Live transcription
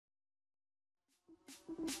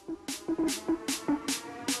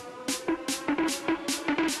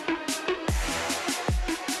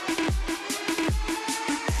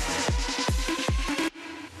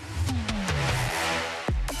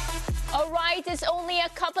It's only a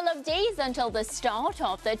couple of days until the start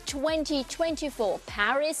of the 2024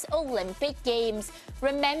 Paris Olympic Games.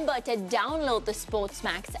 Remember to download the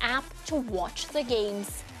SportsMax app to watch the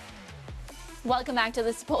games. Welcome back to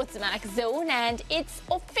the SportsMax Zone, and it's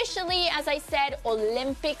officially, as I said,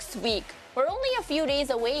 Olympics week. We're only a few days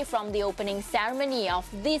away from the opening ceremony of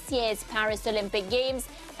this year's Paris Olympic Games,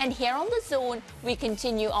 and here on the Zone, we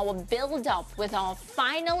continue our build-up with our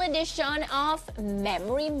final edition of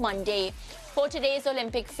Memory Monday. For today's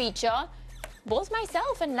Olympic feature, both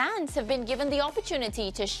myself and Lance have been given the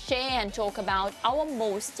opportunity to share and talk about our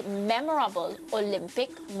most memorable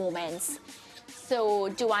Olympic moments. So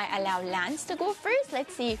do I allow Lance to go first?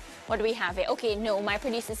 Let's see, what do we have here? Okay, no, my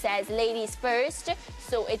producer says ladies first,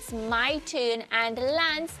 so it's my turn. And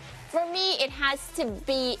Lance, for me, it has to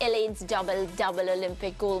be Elaine's double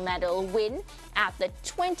Olympic gold medal win at the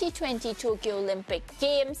 2020 Tokyo Olympic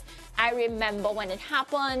Games. I remember when it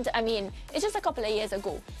happened. I mean, it's just a couple of years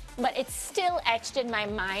ago, but it's still etched in my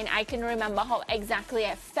mind. I can remember how exactly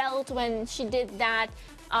I felt when she did that.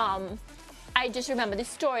 I just remember the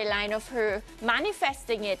storyline of her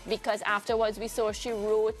manifesting it, because afterwards we saw she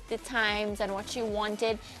wrote the times and what she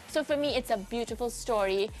wanted. So for me, it's a beautiful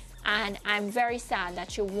story, and I'm very sad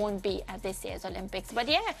that she won't be at this year's Olympics. But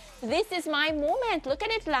yeah, this is my moment. Look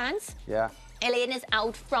at it, Lance. Yeah. Elaine is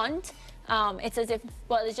out front. It's as if,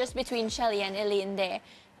 well, it's just between Shelley and Elaine there.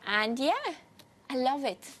 And yeah, I love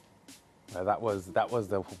it. That was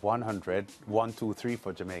the 100, 1, 2, 3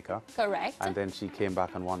 for Jamaica. Correct. And then she came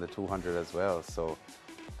back and won the 200 as well. So,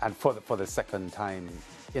 and for the second time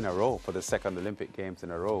in a row, for the second Olympic Games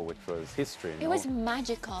in a row, which was history. It was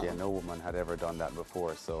magical. Yeah, no woman had ever done that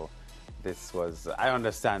before. So, this was. I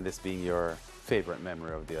understand this being your favorite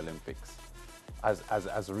memory of the Olympics,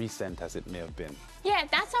 as recent as it may have been. Yeah,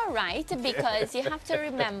 that's all right, because you have to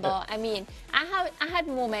remember, I mean, I had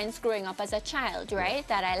moments growing up as a child, right,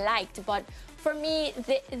 that I liked, but for me,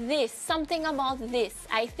 something about this,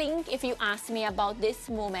 I think if you ask me about this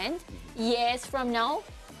moment, years from now,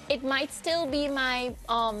 it might still be my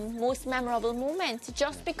most memorable moment,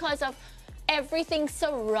 just because of everything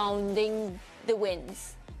surrounding the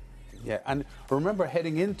wins. Yeah, and remember,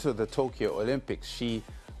 heading into the Tokyo Olympics, she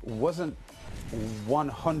wasn't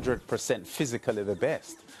 100% physically the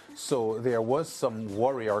best. So there was some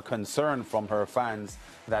worry or concern from her fans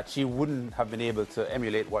that she wouldn't have been able to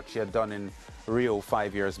emulate what she had done in Rio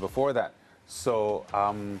 5 years before that. So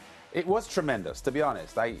it was tremendous, to be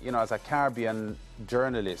honest. As a Caribbean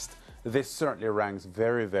journalist, this certainly ranks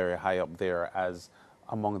very, very high up there as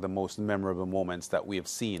among the most memorable moments that we have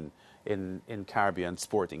seen in Caribbean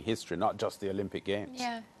sporting history, not just the Olympic Games.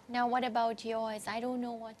 Yeah. Now, what about yours? I don't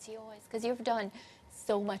know what's yours, because you've done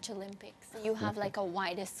so much Olympics. You have like a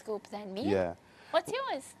wider scope than me. Yeah. What's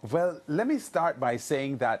yours? Well, let me start by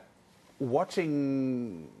saying that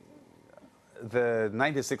watching the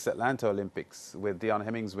 '96 Atlanta Olympics with Dion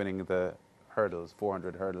Hemmings winning the hurdles,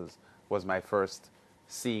 400 hurdles, was my first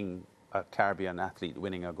seeing a Caribbean athlete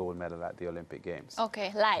winning a gold medal at the Olympic Games.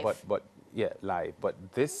 Okay, live. But yeah, live. But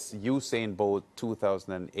this Usain Bolt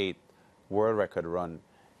 2008 world record run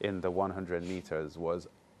in the 100 meters was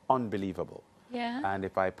unbelievable. Yeah. And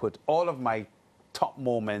if I put all of my top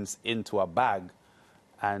moments into a bag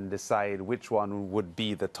and decide which one would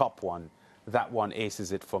be the top one, that one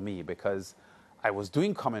aces it for me, because I was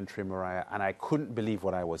doing commentary, Mariah, and I couldn't believe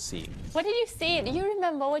what I was seeing. What did you say? Do you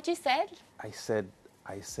remember what you said? I said,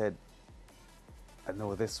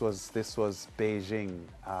 no, this was Beijing.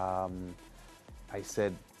 I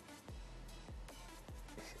said,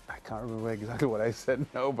 I can't remember exactly what I said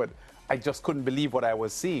now, but I just couldn't believe what I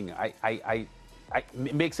was seeing. It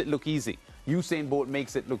makes it look easy. Usain Bolt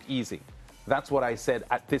makes it look easy. That's what I said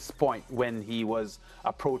at this point when he was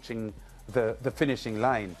approaching the finishing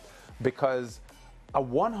line, because a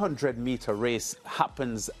 100-meter race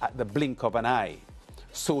happens at the blink of an eye.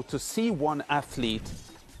 So to see one athlete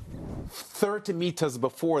 30 meters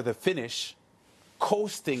before the finish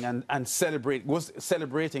coasting and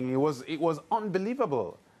celebrating, it was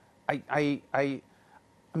unbelievable. I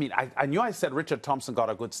mean, I knew I said Richard Thompson got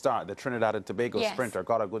a good start. The Trinidad and Tobago sprinter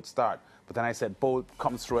got a good start. But then I said Bolt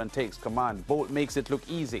comes through and takes command. Bolt makes it look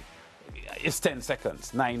easy. It's 10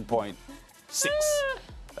 seconds, 9.6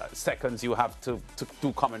 seconds you have to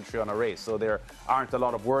do commentary on a race. So there aren't a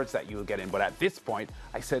lot of words that you'll get in. But at this point,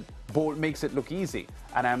 I said Bolt makes it look easy.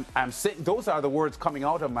 And I'm saying those are the words coming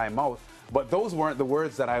out of my mouth. But those weren't the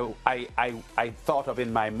words that I thought of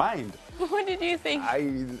in my mind. What did you think?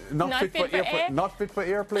 Not fit for airplay. Not fit for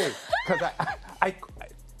airplay. Because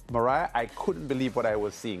Mariah, I couldn't believe what I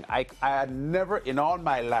was seeing. I had never in all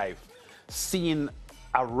my life seen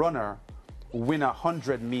a runner win a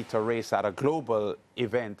 100-meter race at a global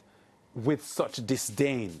event with such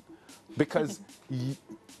disdain. Because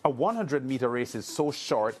a 100-meter race is so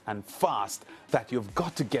short and fast that you've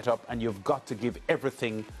got to get up and you've got to give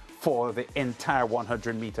everything for the entire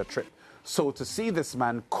 100-meter trip. So to see this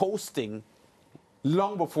man coasting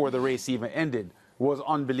long before the race even ended was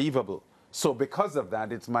unbelievable. So because of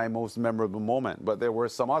that, it's my most memorable moment. But there were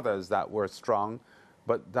some others that were strong,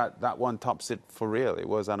 but that one tops it for real. It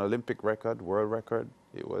was an Olympic record, world record.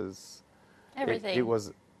 It was everything. It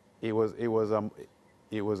was a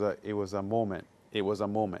moment. It was a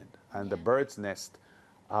moment. And the Bird's Nest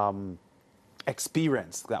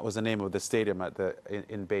experience, that was the name of the stadium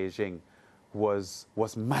in Beijing, was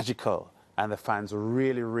magical. And the fans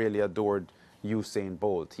really, really adored Usain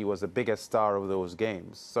Bolt. He was the biggest star of those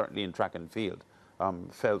games, certainly in track and field.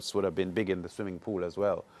 Phelps would have been big in the swimming pool as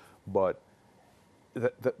well. But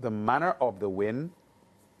the manner of the win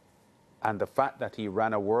and the fact that he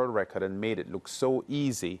ran a world record and made it look so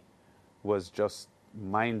easy was just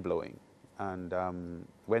mind-blowing. And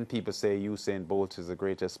when people say Usain Bolt is the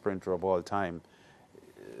greatest sprinter of all time,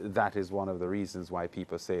 that is one of the reasons why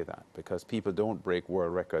people say that, because people don't break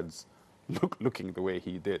world records looking the way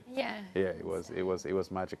he did. Yeah. Yeah, it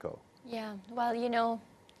was magical. Yeah. Well, you know,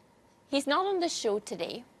 he's not on the show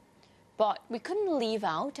today, but we couldn't leave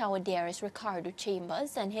out our dearest Ricardo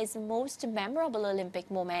Chambers and his most memorable Olympic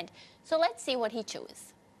moment. So let's see what he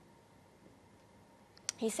chose.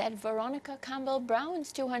 He said Veronica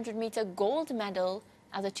Campbell-Brown's 200-meter gold medal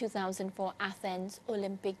at the 2004 Athens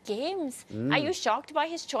Olympic Games. Are you shocked by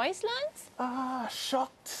his choice, Lance?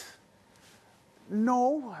 Shocked?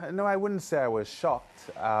 No, I wouldn't say I was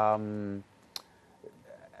shocked.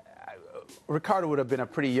 Ricardo would have been a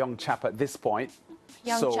pretty young chap at this point.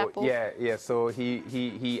 Young chap. Yeah. So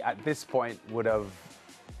he at this point would have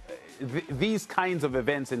these kinds of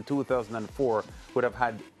events in 2004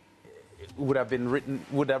 would have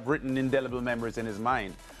written indelible memories in his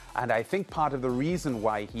mind. And I think part of the reason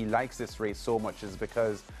why he likes this race so much is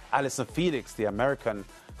because Allyson Felix, the American,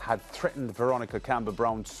 had threatened Veronica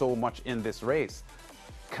Campbell-Brown so much in this race.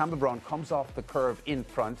 Campbell-Brown comes off the curve in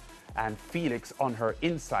front, and Felix on her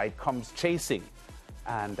inside comes chasing.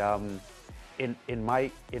 And in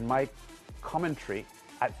my commentary,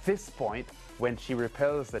 at this point, when she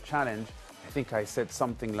repels the challenge, I think I said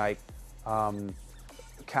something like,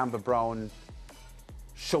 Campbell-Brown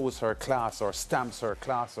shows her class or stamps her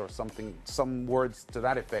class or something, some words to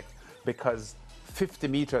that effect, because 50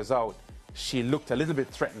 meters out, she looked a little bit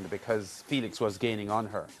threatened because Felix was gaining on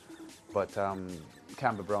her. But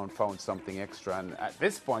Campbell-Brown found something extra, and at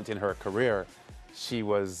this point in her career, she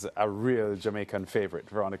was a real Jamaican favorite,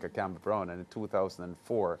 Veronica Campbell-Brown, and in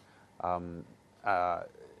 2004,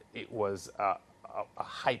 it was a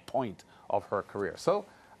high point of her career. So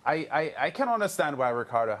I can understand why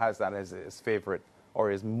Ricardo has that as his favorite or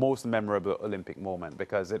his most memorable Olympic moment,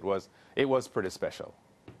 because it was pretty special.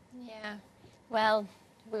 Yeah. Well,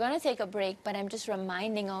 we're going to take a break, but I'm just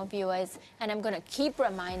reminding our viewers, and I'm going to keep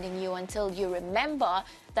reminding you until you remember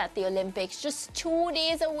that the Olympics just 2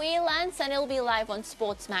 days away, Lance, and it'll be live on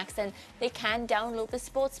SportsMax, and they can download the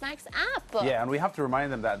SportsMax app. Yeah, and we have to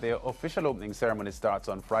remind them that the official opening ceremony starts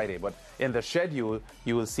on Friday, but in the schedule,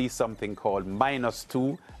 you will see something called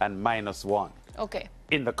 -2 and -1. Okay.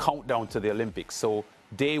 In the countdown to the Olympics. So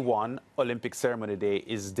day 1, Olympic ceremony day,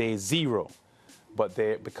 is day 0. But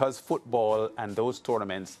because football and those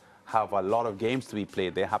tournaments have a lot of games to be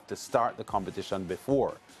played, they have to start the competition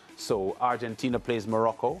before. So Argentina plays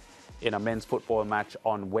Morocco in a men's football match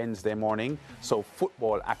on Wednesday morning. So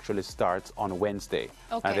football actually starts on Wednesday.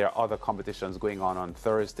 Okay. And there are other competitions going on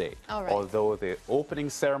Thursday. All right. Although the opening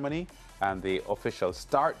ceremony and the official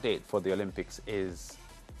start date for the Olympics is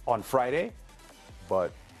on Friday,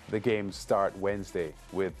 but the games start Wednesday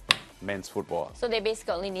with men's football. So they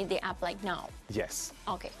basically need the app like now? Yes.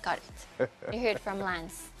 Okay, got it. You heard from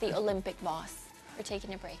Lance, the Olympic boss. We're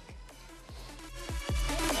taking a break.